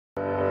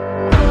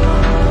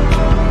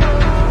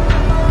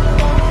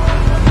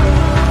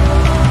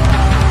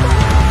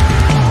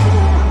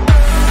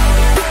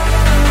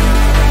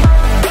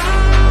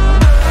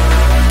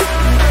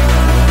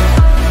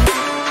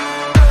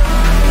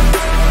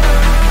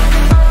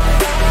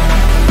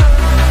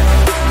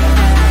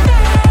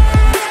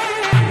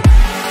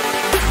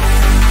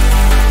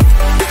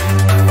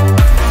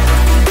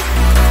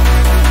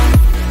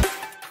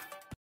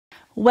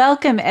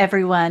Welcome,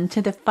 everyone,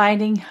 to the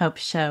Finding Hope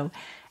Show,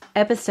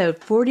 episode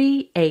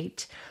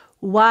 48,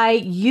 Why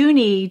You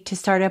Need to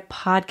Start a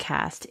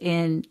Podcast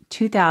in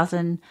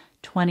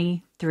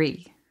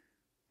 2023.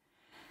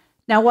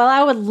 Now, while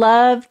I would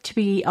love to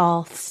be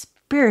all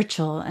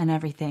spiritual and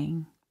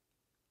everything,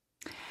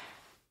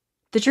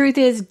 the truth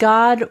is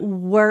God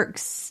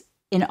works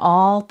in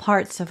all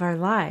parts of our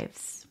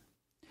lives.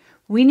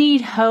 We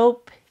need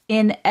hope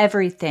in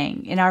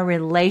everything, in our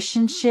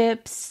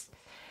relationships,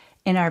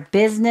 in our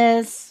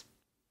business.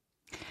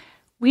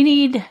 We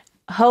need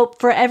hope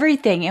for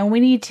everything, and we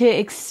need to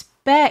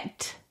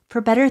expect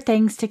for better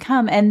things to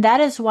come. And that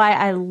is why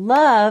I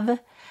love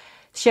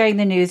sharing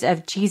the news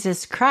of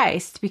Jesus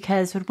Christ,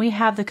 because when we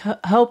have the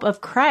hope of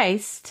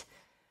Christ,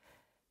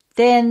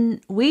 then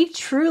we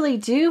truly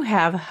do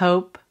have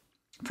hope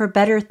for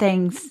better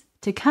things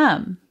to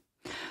come.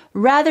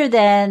 Rather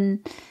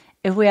than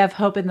if we have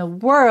hope in the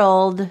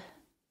world,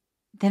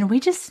 then we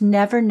just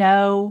never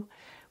know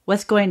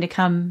what's going to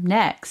come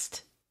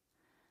next.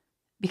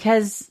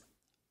 Because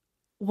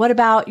what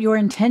about your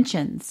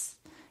intentions?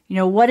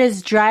 What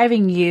is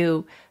driving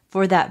you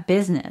for that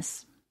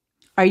business?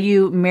 Are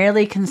you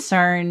merely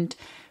concerned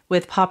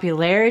with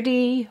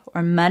popularity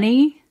or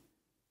money?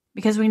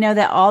 Because we know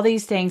that all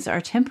these things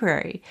are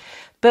temporary.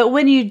 But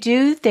when you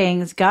do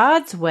things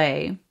God's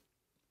way,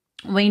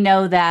 we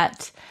know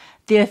that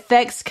the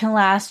effects can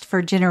last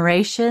for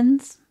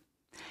generations.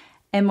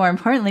 And more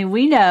importantly,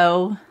 we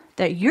know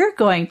that you're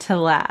going to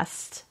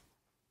last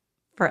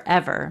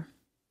forever.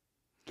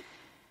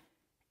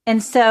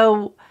 And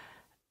so,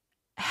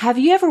 have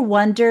you ever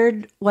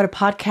wondered what a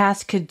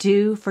podcast could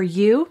do for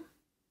you?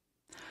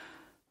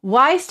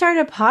 Why start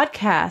a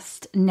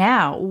podcast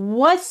now?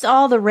 What's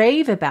all the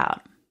rave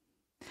about?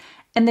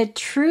 And the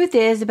truth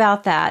is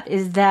about that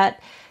is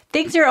that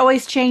things are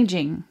always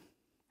changing,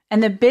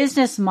 and the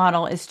business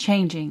model is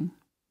changing.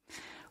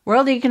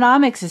 World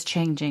economics is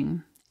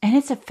changing, and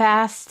it's a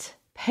fast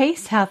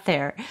pace out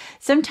there.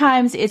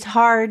 Sometimes it's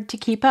hard to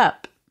keep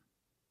up.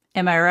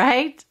 Am I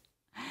right?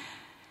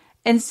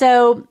 And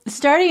so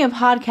starting a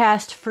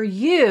podcast for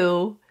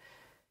you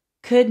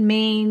could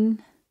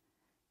mean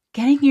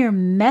getting your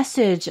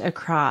message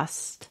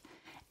across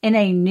in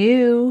a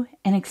new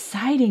and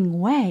exciting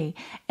way.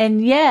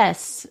 And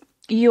yes,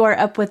 you are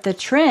up with the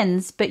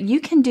trends, but you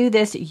can do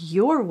this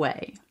your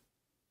way.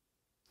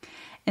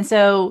 And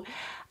so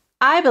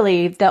I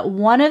believe that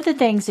one of the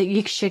things that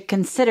you should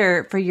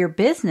consider for your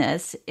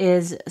business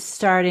is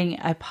starting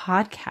a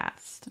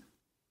podcast.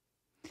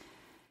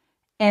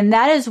 And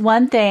that is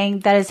one thing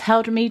that has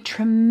helped me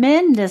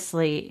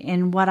tremendously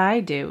in what I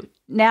do.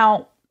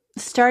 Now,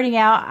 starting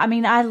out,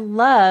 I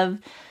love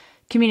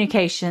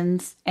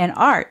communications and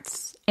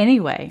arts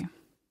anyway.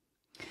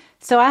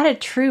 So I had a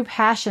true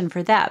passion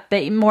for that.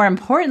 But more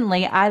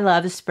importantly, I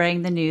love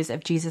spreading the news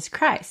of Jesus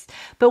Christ.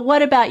 But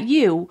what about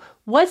you?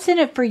 What's in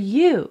it for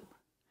you?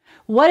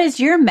 What is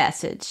your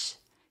message?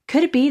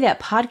 Could it be that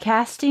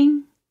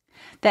podcasting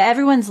that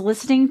everyone's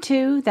listening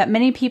to, that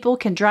many people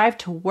can drive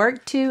to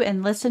work to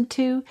and listen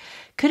to?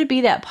 Could it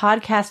be that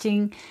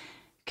podcasting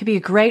could be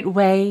a great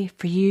way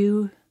for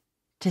you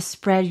to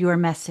spread your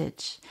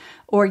message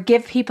or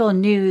give people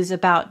news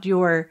about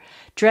your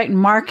direct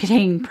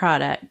marketing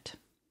product?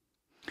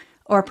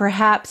 Or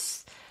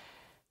perhaps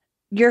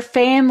your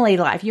family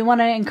life. You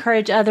want to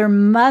encourage other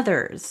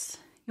mothers.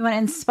 You want to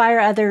inspire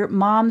other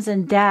moms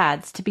and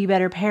dads to be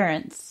better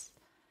parents.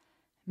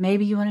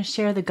 Maybe you want to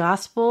share the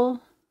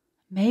gospel.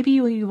 Maybe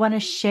you want to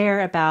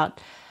share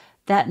about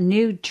that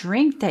new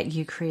drink that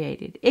you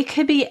created. It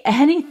could be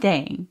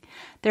anything.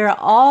 There are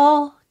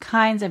all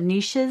kinds of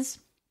niches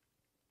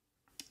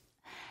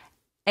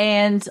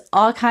and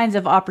all kinds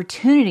of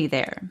opportunity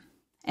there.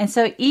 And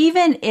so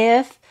even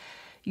if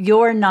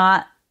you're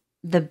not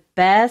the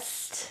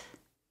best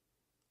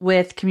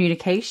with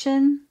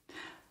communication,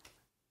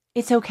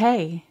 it's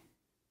okay.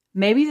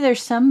 Maybe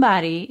there's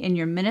somebody in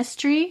your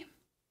ministry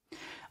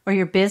or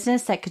your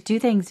business that could do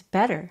things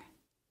better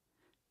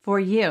for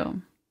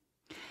you.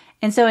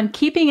 And so in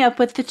keeping up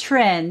with the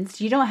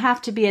trends, you don't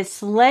have to be a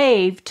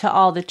slave to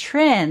all the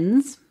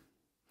trends,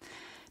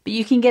 but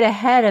you can get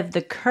ahead of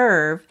the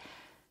curve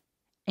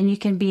and you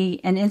can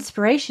be an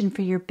inspiration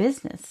for your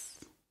business.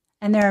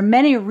 And there are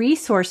many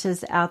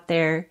resources out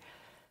there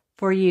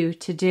for you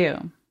to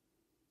do.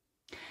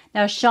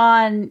 Now,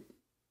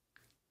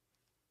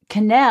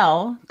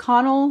 Connell,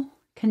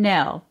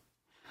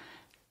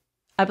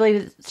 I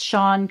believe it's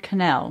Sean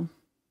Connell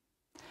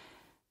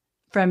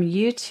from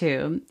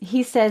YouTube.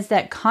 He says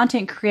that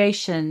content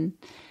creation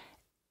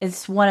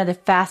is one of the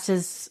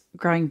fastest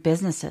growing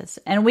businesses.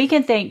 And we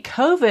can thank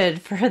COVID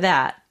for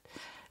that,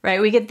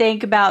 right? We can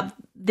think about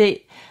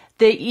the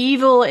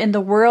evil in the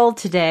world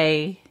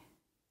today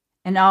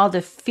and all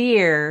the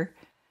fear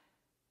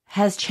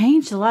has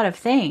changed a lot of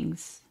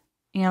things.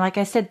 Like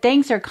I said,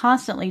 things are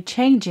constantly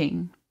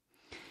changing.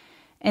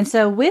 And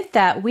so with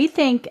that, we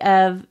think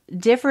of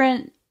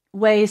different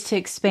ways to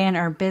expand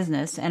our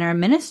business and our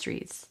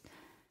ministries.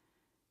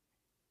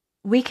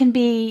 We can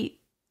be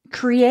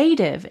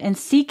creative and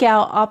seek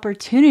out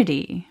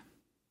opportunity.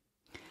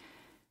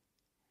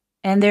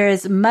 And there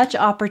is much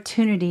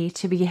opportunity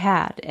to be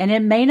had. And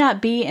it may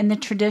not be in the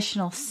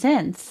traditional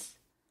sense,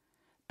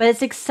 but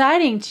it's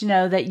exciting to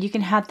know that you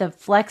can have the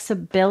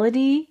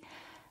flexibility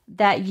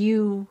that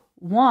you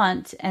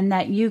want and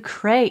that you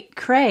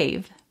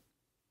crave.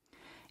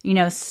 You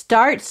know,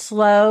 start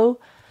slow,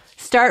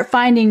 start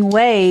finding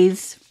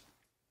ways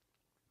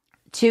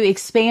to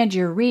expand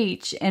your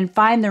reach and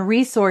find the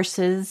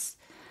resources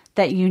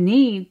that you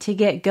need to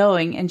get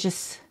going, and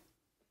just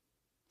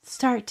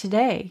start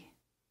today.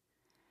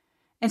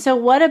 And so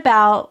what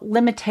about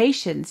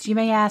limitations? You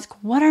may ask,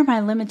 what are my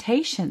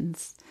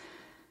limitations?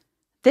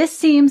 This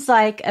seems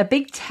like a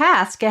big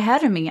task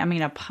ahead of me. I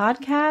mean, a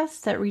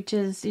podcast that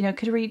reaches,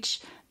 could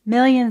reach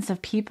millions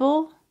of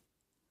people.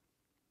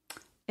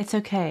 It's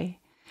okay.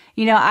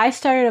 I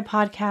started a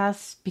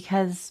podcast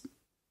because,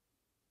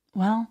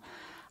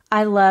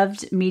 I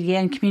loved media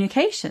and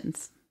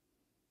communications.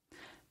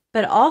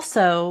 But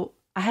also,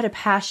 I had a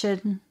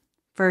passion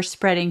for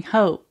spreading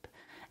hope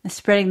and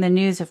spreading the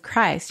news of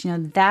Christ.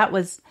 That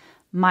was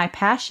my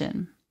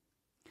passion.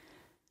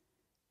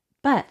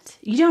 But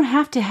you don't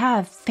have to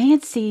have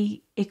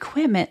fancy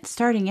equipment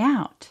starting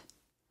out.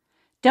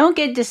 Don't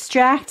get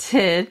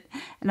distracted,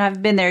 and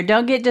I've been there,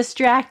 don't get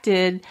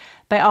distracted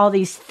by all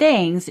these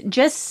things.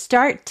 Just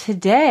start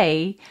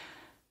today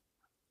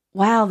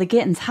while the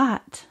getting's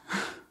hot.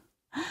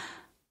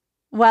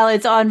 While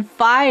it's on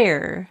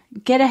fire.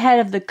 Get ahead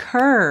of the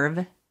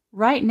curve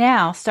right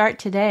now. Start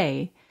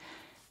today.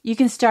 You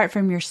can start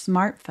from your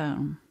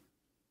smartphone.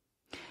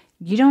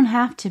 You don't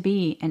have to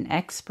be an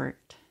expert.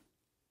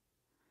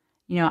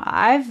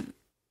 I've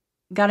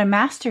got a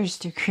master's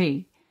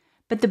degree,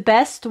 but the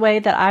best way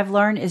that I've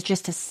learned is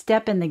just to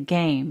step in the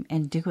game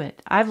and do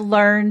it. I've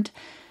learned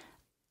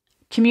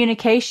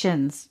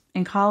communications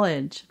in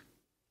college,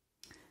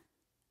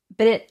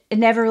 but it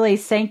never really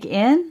sank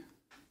in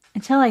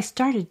until I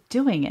started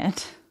doing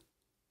it.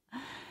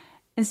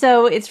 And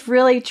so it's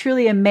really,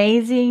 truly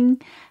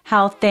amazing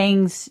how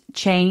things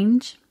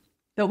change,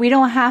 but we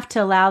don't have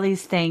to allow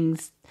these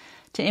things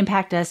to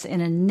impact us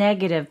in a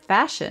negative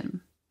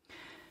fashion.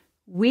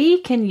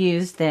 We can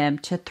use them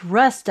to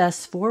thrust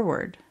us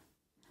forward.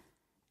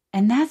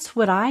 And that's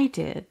what I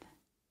did.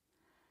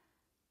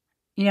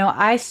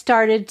 I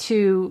started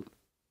to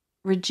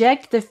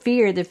reject the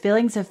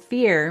feelings of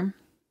fear,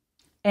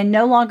 and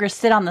no longer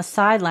sit on the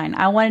sideline.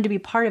 I wanted to be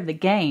part of the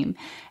game.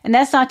 And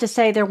that's not to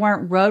say there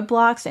weren't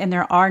roadblocks, and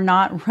there are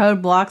not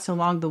roadblocks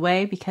along the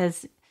way,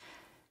 because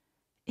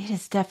it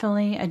is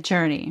definitely a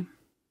journey.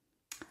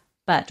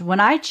 But when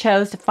I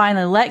chose to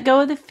finally let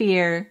go of the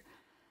fear,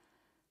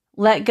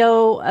 let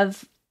go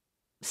of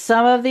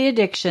some of the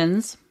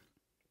addictions,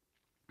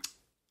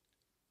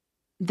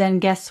 then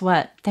guess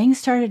what? Things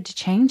started to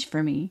change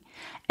for me.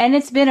 And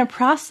it's been a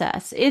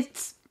process.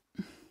 It's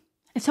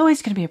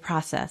always going to be a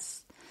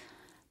process.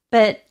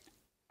 But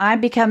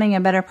I'm becoming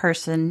a better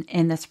person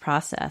in this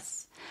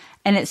process.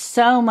 And it's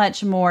so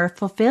much more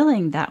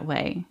fulfilling that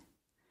way.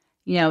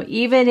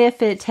 Even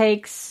if it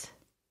takes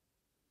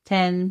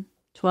 10,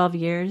 12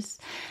 years,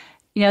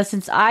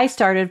 since I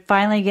started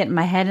finally getting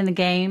my head in the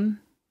game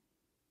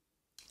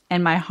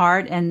and my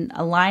heart and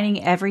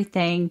aligning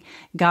everything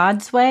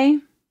God's way,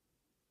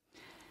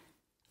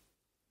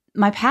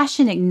 my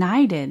passion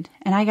ignited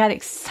and I got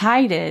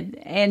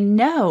excited. And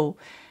no,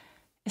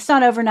 it's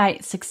not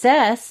overnight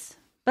success.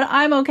 But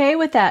I'm okay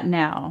with that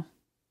now,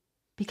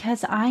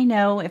 because I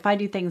know if I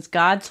do things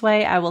God's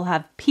way, I will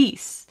have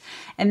peace.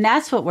 And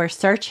that's what we're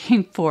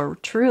searching for,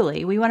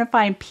 truly. We want to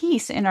find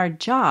peace in our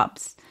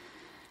jobs.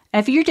 And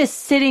if you're just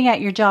sitting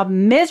at your job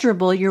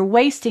miserable, you're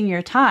wasting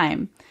your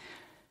time.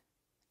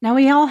 Now,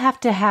 we all have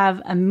to have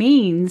a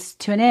means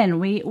to an end.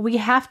 We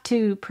have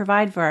to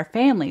provide for our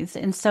families.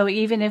 And so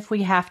even if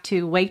we have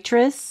to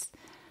waitress,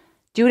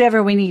 do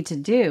whatever we need to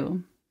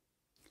do,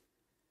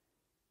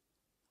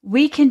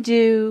 we can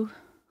do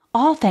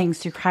all things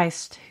through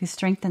Christ who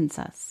strengthens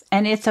us.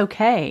 And it's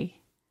okay.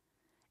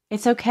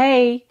 It's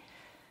okay,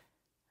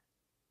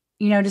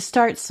 to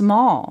start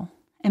small.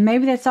 And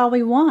maybe that's all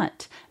we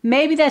want.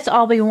 Maybe that's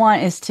all we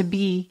want is to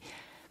be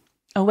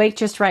a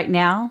waitress right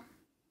now.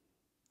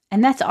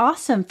 And that's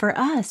awesome for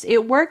us.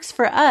 It works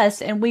for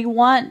us. And we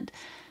want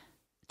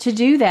to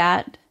do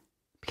that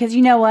because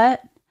you know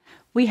what?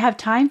 We have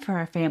time for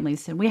our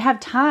families, and we have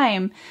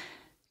time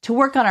to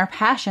work on our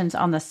passions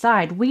on the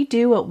side. We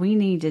do what we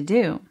need to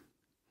do.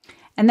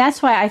 And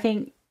that's why I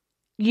think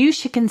you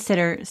should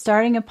consider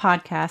starting a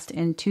podcast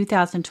in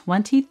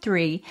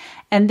 2023.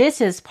 And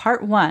this is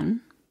part 1.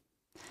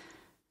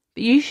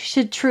 But you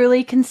should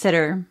truly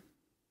consider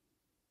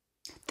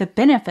the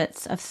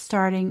benefits of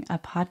starting a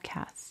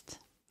podcast.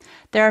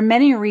 There are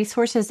many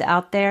resources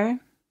out there,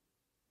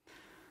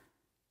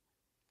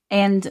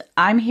 and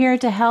I'm here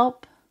to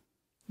help.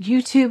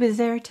 YouTube is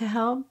there to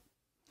help.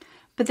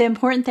 But the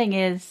important thing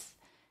is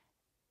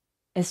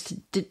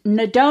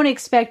don't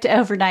expect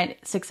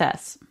overnight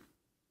success.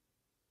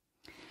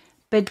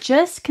 But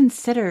just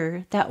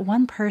consider that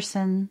one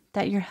person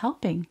that you're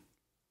helping.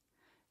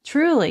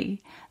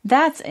 Truly,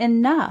 that's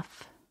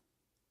enough.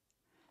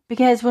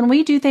 Because when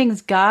we do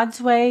things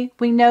God's way,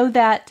 we know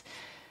that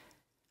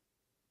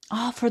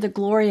all for the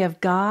glory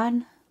of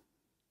God,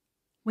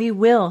 we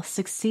will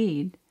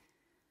succeed.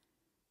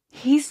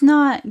 He's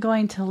not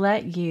going to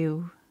let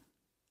your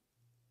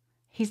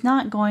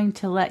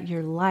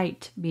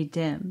light be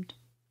dimmed.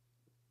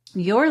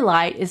 Your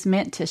light is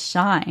meant to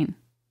shine.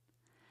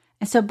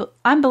 And so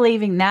I'm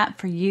believing that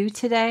for you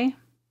today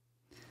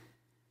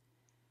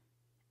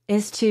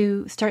is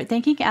to start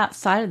thinking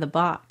outside of the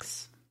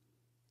box.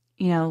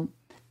 You know,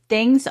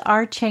 things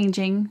are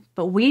changing,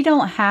 but we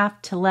don't have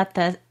to let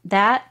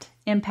that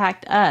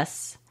impact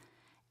us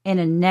in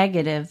a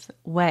negative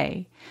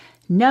way.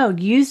 No,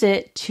 use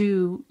it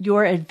to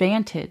your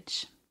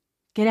advantage.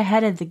 Get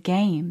ahead of the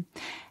game.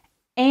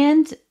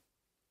 And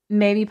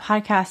maybe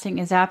podcasting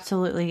is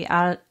absolutely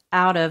out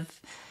of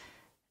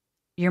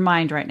your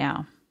mind right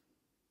now.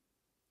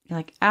 You're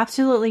like,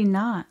 absolutely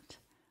not.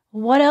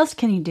 What else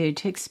can you do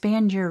to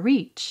expand your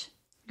reach,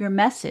 your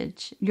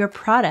message, your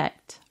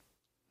product?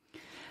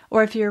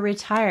 Or if you're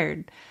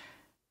retired,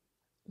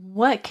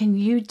 what can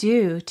you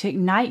do to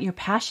ignite your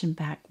passion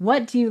back?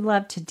 What do you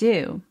love to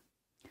do?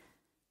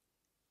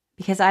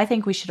 Because I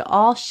think we should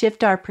all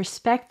shift our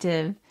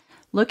perspective,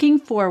 looking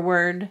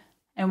forward,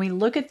 and we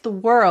look at the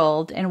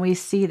world and we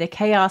see the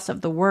chaos of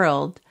the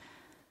world.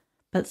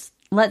 But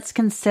let's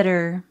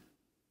consider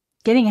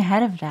getting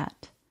ahead of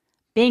that,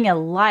 being a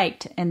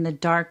light in the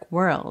dark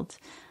world.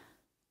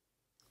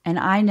 And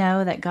I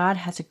know that God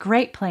has a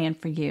great plan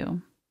for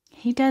you.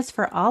 He does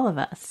for all of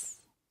us.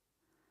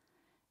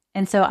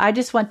 And so I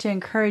just want to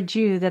encourage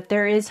you that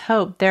there is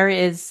hope. There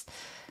is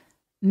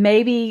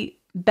maybe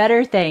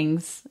better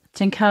things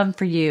to come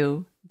for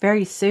you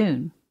very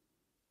soon.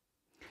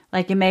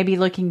 Like it may be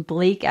looking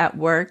bleak at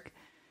work.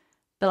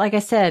 But like I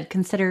said,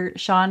 consider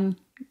Sean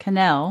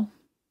Cannell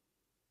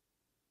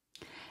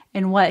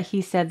and what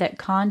he said, that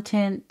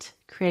content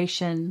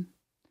creation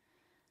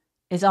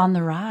is on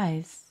the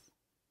rise.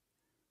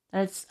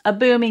 That's a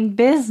booming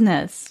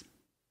business.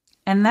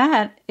 And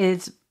that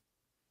is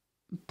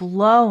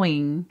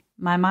blowing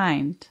my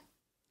mind.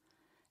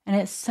 And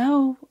it's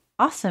so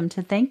awesome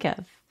to think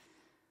of.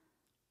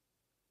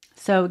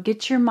 So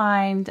get your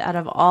mind out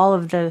of all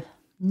of the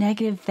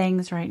negative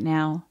things right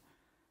now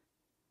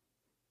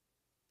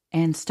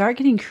and start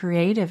getting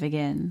creative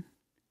again.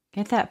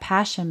 Get that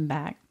passion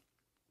back.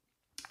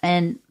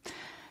 And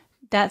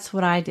that's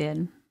what I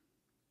did.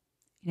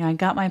 You know, I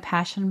got my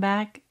passion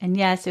back. And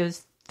yes, it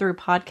was through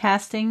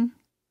podcasting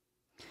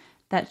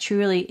that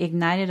truly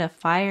ignited a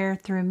fire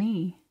through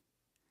me.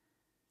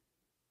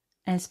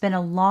 And it's been a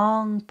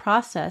long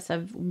process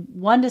of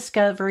one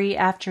discovery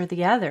after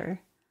the other.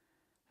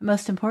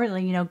 Most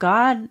importantly, you know,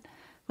 God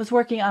was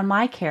working on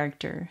my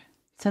character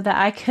so that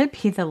I could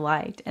be the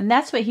light. And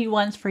that's what He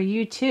wants for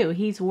you too.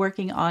 He's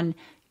working on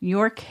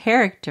your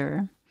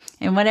character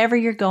and whatever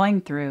you're going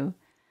through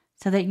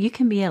so that you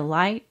can be a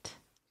light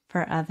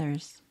for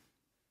others.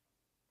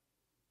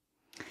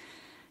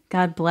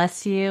 God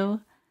bless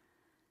you.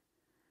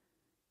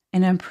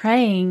 And I'm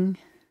praying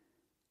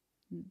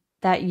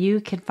that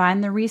you can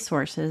find the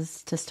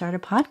resources to start a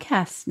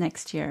podcast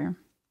next year,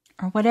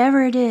 or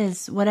whatever it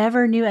is,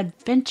 whatever new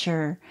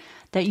adventure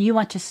that you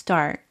want to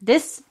start.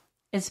 This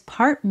is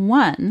part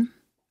 1,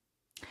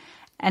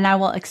 and I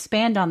will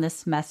expand on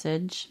this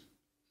message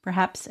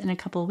perhaps in a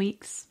couple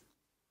weeks.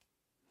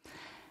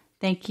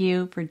 Thank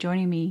you for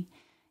joining me.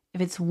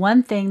 If it's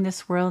one thing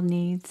this world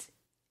needs,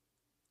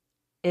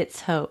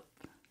 it's hope.